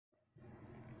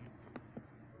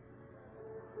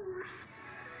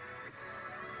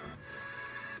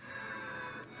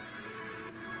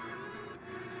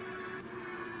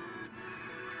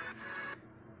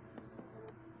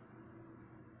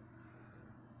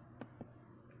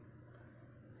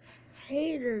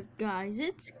Hey there, guys,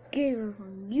 it's Gator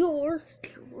from yours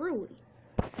truly,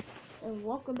 and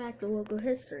welcome back to Local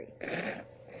History.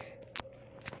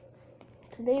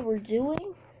 Today we're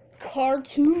doing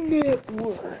Cartoon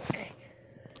Network.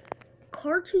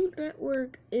 Cartoon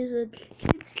Network is a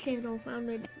kids channel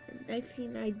founded in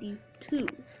 1992.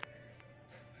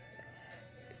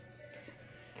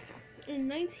 In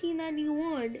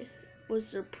 1991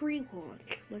 was their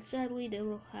pre-launch, but sadly they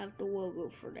don't have the logo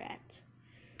for that.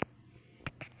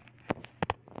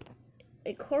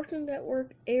 And Cartoon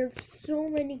Network aired so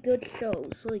many good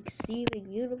shows like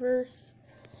Steven Universe,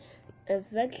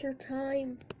 Adventure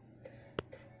Time,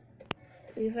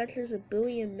 The Adventures of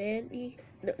Billy and Mandy,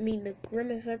 The Grim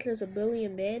Adventures of Billy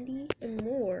and Mandy, and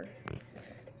more.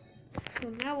 So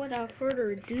now without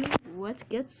further ado, let's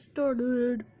get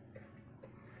started.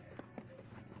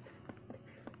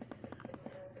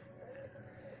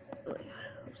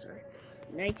 I'm sorry.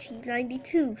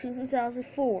 1992 to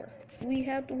 2004. We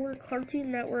had the word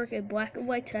Cartoon Network in black and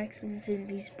white text and in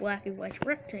these black and white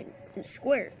rectangles,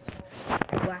 squares,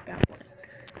 and black outline.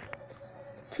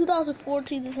 2004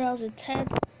 to 2010,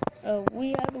 we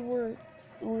had the word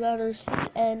letter C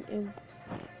N, and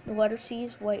the letter C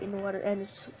is white and the letter N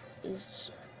is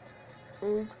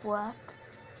black,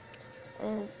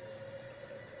 and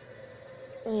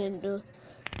the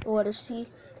letter C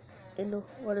and the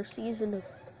letter C is in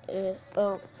a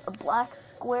black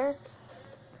square,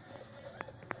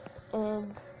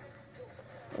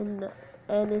 and the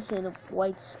N is in a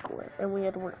white square, and we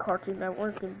had the word Cartoon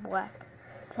Network in black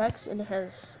text, and it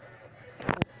has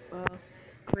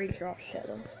gray drop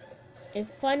shadow. And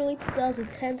finally,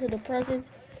 2010 to the present,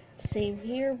 same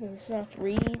here, but it's not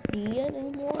 3D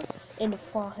anymore, and the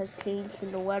font has changed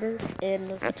in the letters and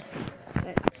the text.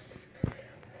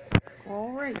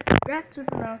 Alright, that's it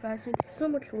for now, guys. Thank you so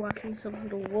much for watching some of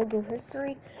the Logo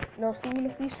History, and I'll see you in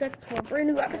a few seconds for a brand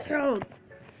new episode.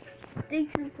 Stay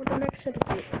tuned for the next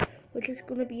episode, which is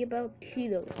going to be about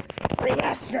Cheetos.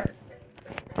 Remastered!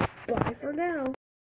 Bye for now.